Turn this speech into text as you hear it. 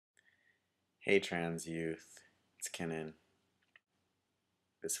Hey trans youth, it's Kenan.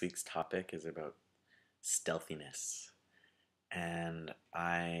 This week's topic is about stealthiness, and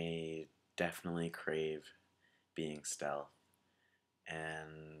I definitely crave being stealth.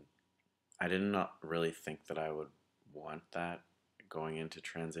 And I did not really think that I would want that going into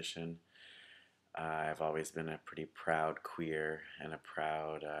transition. I've always been a pretty proud queer and a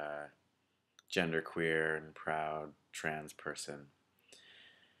proud gender queer and proud trans person.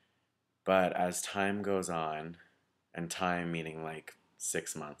 But as time goes on, and time meaning like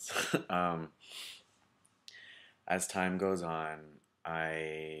 6 months, as time goes on,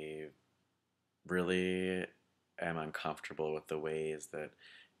 I really am uncomfortable with the ways that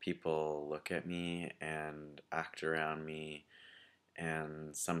people look at me and act around me,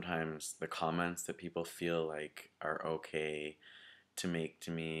 and sometimes the comments that people feel like are okay to make to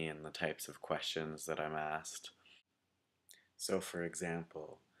me, and the types of questions that I'm asked. So, for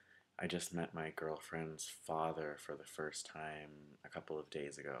example, I just met my girlfriend's father for the first time a couple of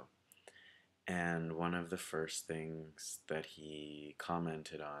days ago. And one of the first things that he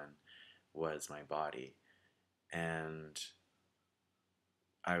commented on was my body. And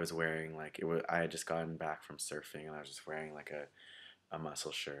I was wearing like I had just gotten back from surfing, and I was just wearing like a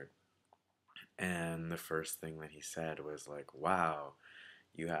muscle shirt. And the first thing that he said was like, "Wow,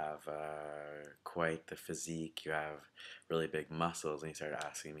 you have quite the physique. You have really big muscles." And he started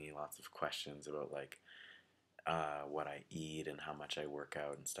asking me lots of questions about like what I eat and how much I work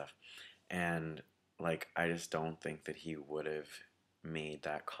out and stuff. And like, I just don't think that he would have made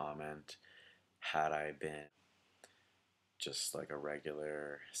that comment had I been just like a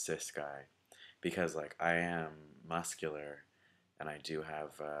regular cis guy. Because like, I am muscular and I do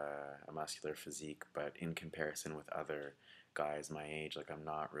have a muscular physique, but in comparison with other guys my age, like, I'm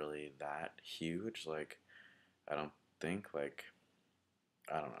not really that huge. Like, I don't think, like,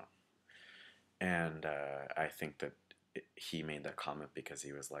 I don't know. And I think that he made that comment because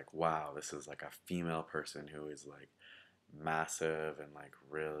he was like, wow, this is like a female person who is like massive and like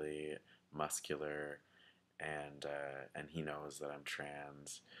really muscular, and he knows that I'm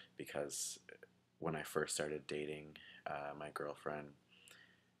trans because when I first started dating my girlfriend,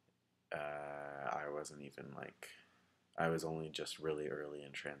 I wasn't even like, I was only just really early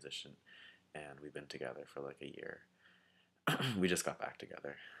in transition, and we've been together for like a year. We just got back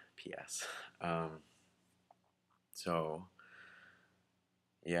together. P.S. So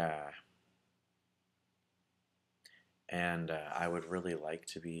yeah, and I would really like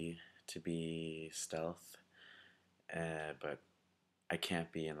to be stealth, but I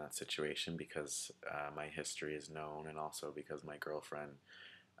can't be in that situation because my history is known, and also because my girlfriend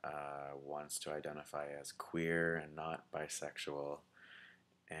wants to identify as queer and not bisexual,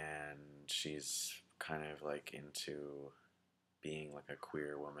 and she's kind of like into being like a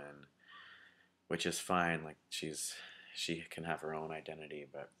queer woman, which is fine. Like, she can have her own identity,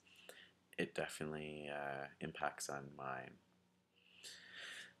 but it definitely impacts on mine.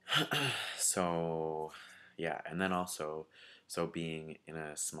 So yeah, and then also, so being in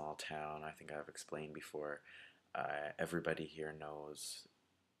a small town, I think I've explained before, everybody here knows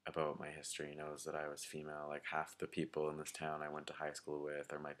about my history, knows that I was female. Like, half the people in this town I went to high school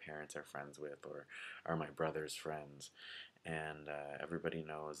with, or my parents are friends with, or are my brother's friends, and everybody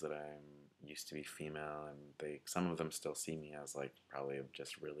knows that I'm used to be female, and some of them still see me as like probably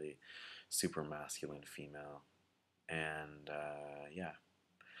just really super masculine female, and yeah.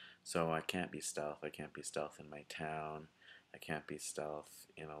 So I can't be stealth. I can't be stealth in my town. I can't be stealth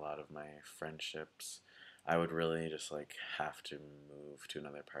in a lot of my friendships. I would really just like have to move to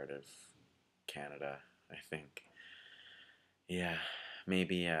another part of Canada, I think. Yeah,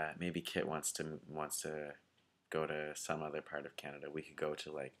 maybe Kit wants to go to some other part of Canada. We could go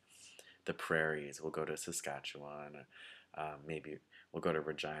to like the prairies. We'll go to Saskatchewan. Maybe we'll go to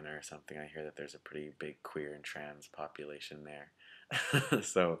Regina or something. I hear that there's a pretty big queer and trans population there.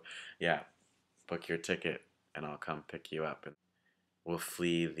 So, yeah, book your ticket and I'll come pick you up, and we'll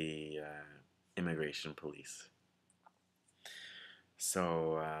flee the immigration police.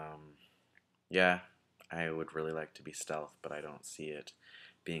 So, yeah, I would really like to be stealth, but I don't see it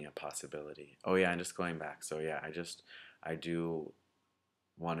being a possibility. Oh, yeah, and just going back. So, yeah, I do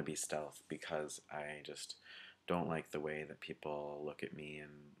want to be stealth because I just don't like the way that people look at me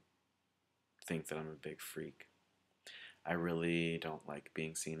and think that I'm a big freak. I really don't like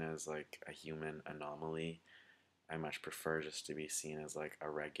being seen as like a human anomaly. I much prefer just to be seen as like a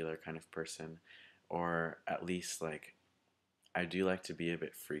regular kind of person, or at least like, I do like to be a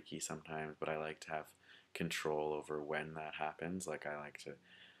bit freaky sometimes, but I like to have control over when that happens. Like, I like to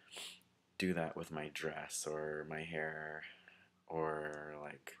do that with my dress or my hair, or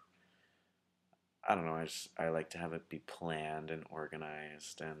like I don't know. I like to have it be planned and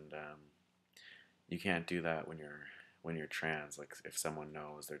organized, and you can't do that when you're trans. Like if someone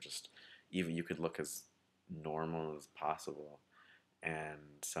knows, they're just even you could look as normal as possible, and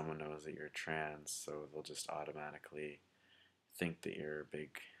someone knows that you're trans, so they'll just automatically think that you're a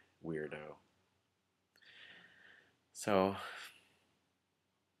big weirdo. So,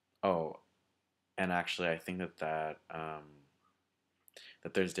 oh, and actually, I think that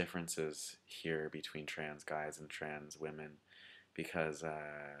there's differences here between trans guys and trans women because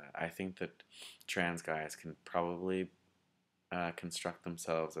I think that trans guys can probably construct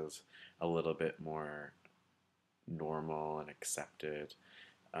themselves as a little bit more normal and accepted,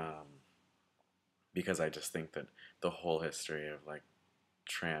 um, because I just think that the whole history of like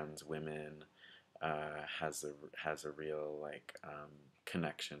trans women has a real like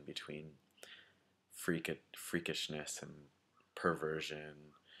connection between freakishness and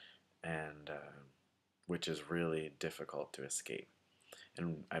perversion, and which is really difficult to escape.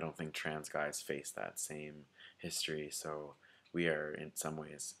 And I don't think trans guys face that same history, so we are in some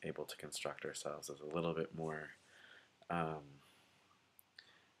ways able to construct ourselves as a little bit um,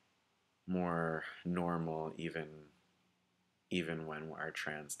 more normal, even when our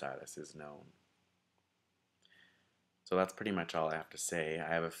trans status is known. So that's pretty much all I have to say.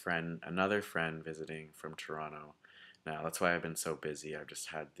 I have another friend visiting from Toronto now. That's why I've been so busy. I've just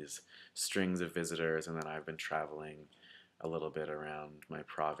had these strings of visitors, and then I've been traveling a little bit around my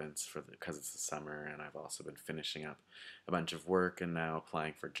province because it's the summer, and I've also been finishing up a bunch of work and now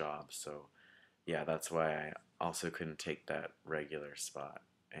applying for jobs. So yeah, that's why I also couldn't take that regular spot,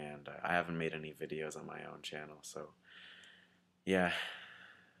 and I haven't made any videos on my own channel. So yeah.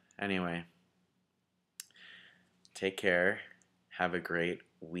 Anyway, take care. Have a great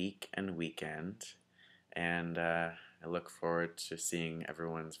week and weekend. And I look forward to seeing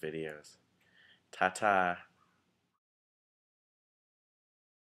everyone's videos. Ta ta!